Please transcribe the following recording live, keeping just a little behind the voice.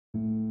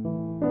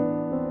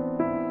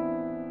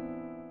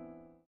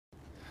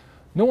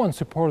No one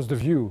supports the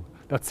view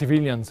that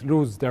civilians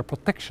lose their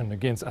protection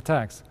against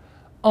attacks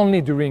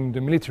only during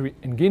the military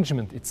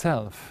engagement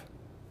itself.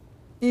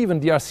 Even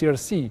the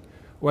RCRC,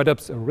 who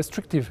adopts a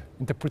restrictive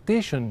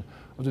interpretation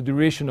of the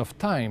duration of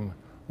time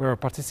where a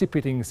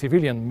participating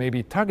civilian may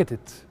be targeted,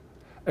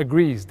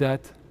 agrees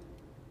that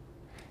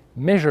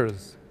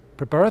measures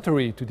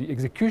preparatory to the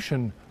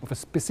execution of a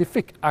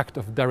specific act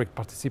of direct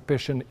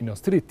participation in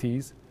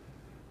hostilities,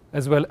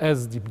 as well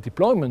as the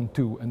deployment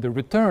to and the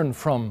return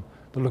from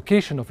the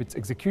location of its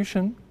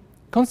execution,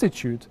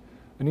 constitute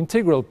an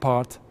integral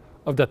part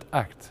of that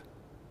act.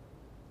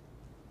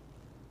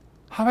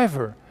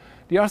 However,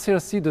 the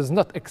RCRC does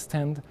not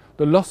extend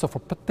the loss of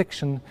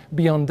protection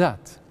beyond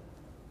that.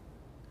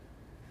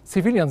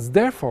 Civilians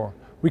therefore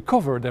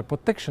recover their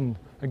protection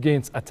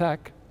against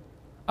attack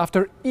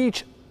after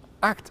each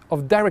act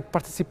of direct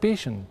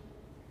participation,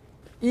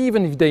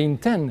 even if they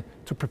intend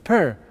to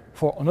prepare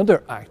for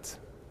another act.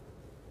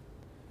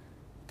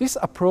 This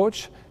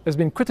approach has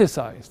been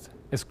criticized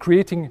as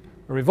creating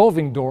a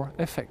revolving door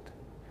effect,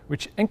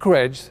 which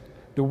encourages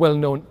the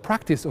well-known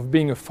practice of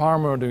being a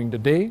farmer during the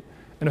day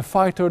and a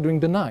fighter during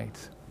the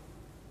night.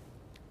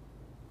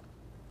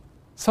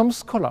 Some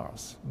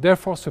scholars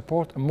therefore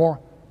support a more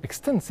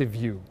extensive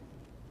view.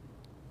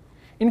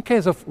 In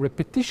case of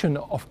repetition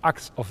of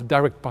acts of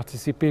direct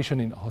participation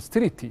in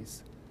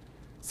hostilities,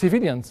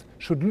 civilians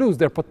should lose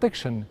their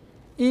protection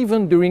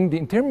even during the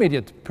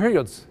intermediate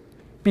periods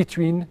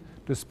between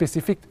the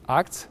specific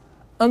acts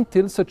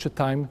until such a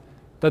time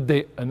that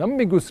they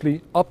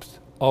unambiguously opt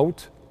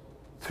out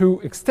through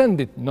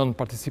extended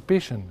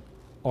non-participation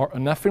or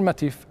an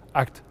affirmative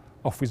act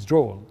of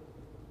withdrawal.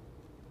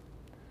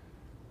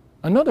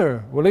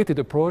 Another related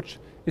approach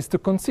is to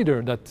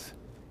consider that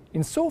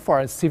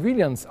insofar as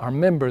civilians are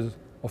members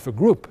of a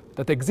group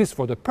that exists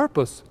for the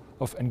purpose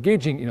of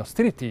engaging in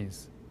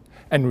hostilities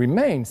and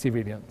remain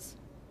civilians,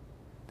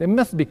 they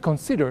must be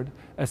considered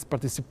as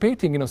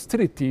participating in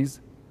hostilities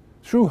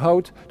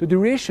throughout the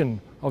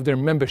duration of their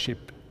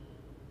membership,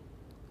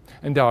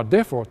 and they are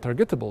therefore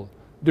targetable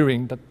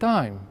during that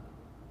time,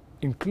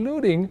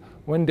 including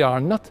when they are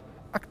not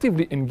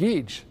actively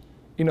engaged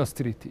in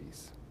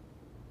hostilities.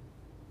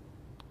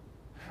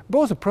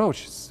 Both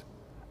approaches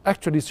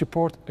actually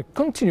support a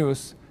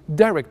continuous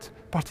direct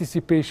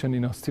participation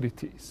in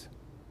hostilities.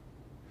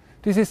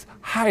 This is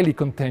highly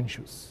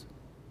contentious.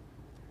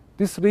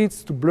 This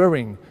leads to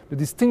blurring the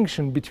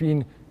distinction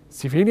between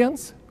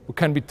civilians, who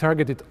can be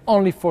targeted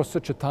only for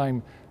such a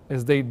time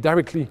as they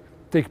directly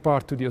take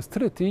part to the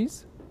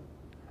hostilities,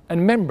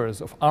 and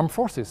members of armed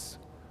forces,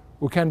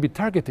 who can be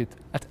targeted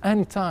at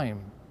any time.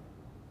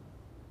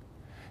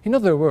 In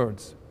other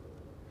words,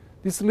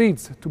 this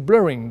leads to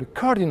blurring the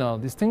cardinal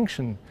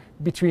distinction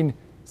between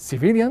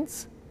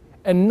civilians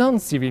and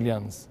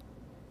non-civilians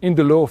in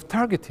the law of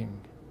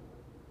targeting.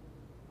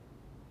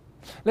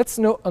 Let's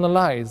now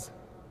analyze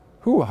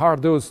who are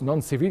those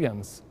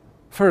non-civilians,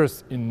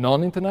 first in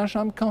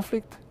non-international armed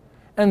conflict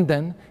and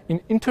then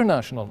in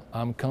international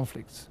armed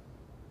conflicts.